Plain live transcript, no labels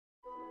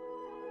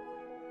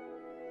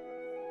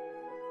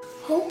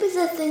Hope is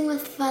a thing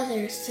with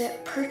feathers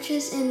that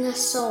perches in the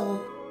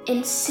soul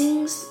and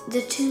sings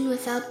the tune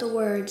without the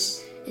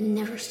words and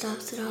never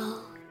stops at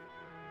all.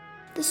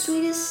 The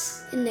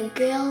sweetest in the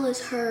gale is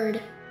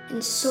heard,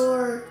 and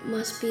sore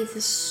must be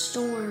the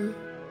storm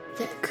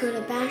that could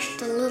abash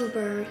the little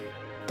bird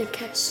that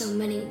kept so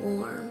many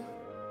warm.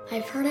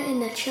 I've heard it in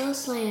the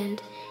chillest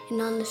land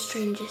and on the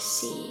strangest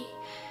sea,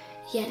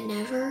 yet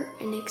never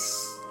in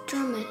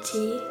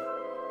extremity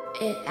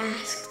it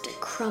asked a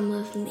crumb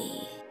of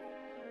me.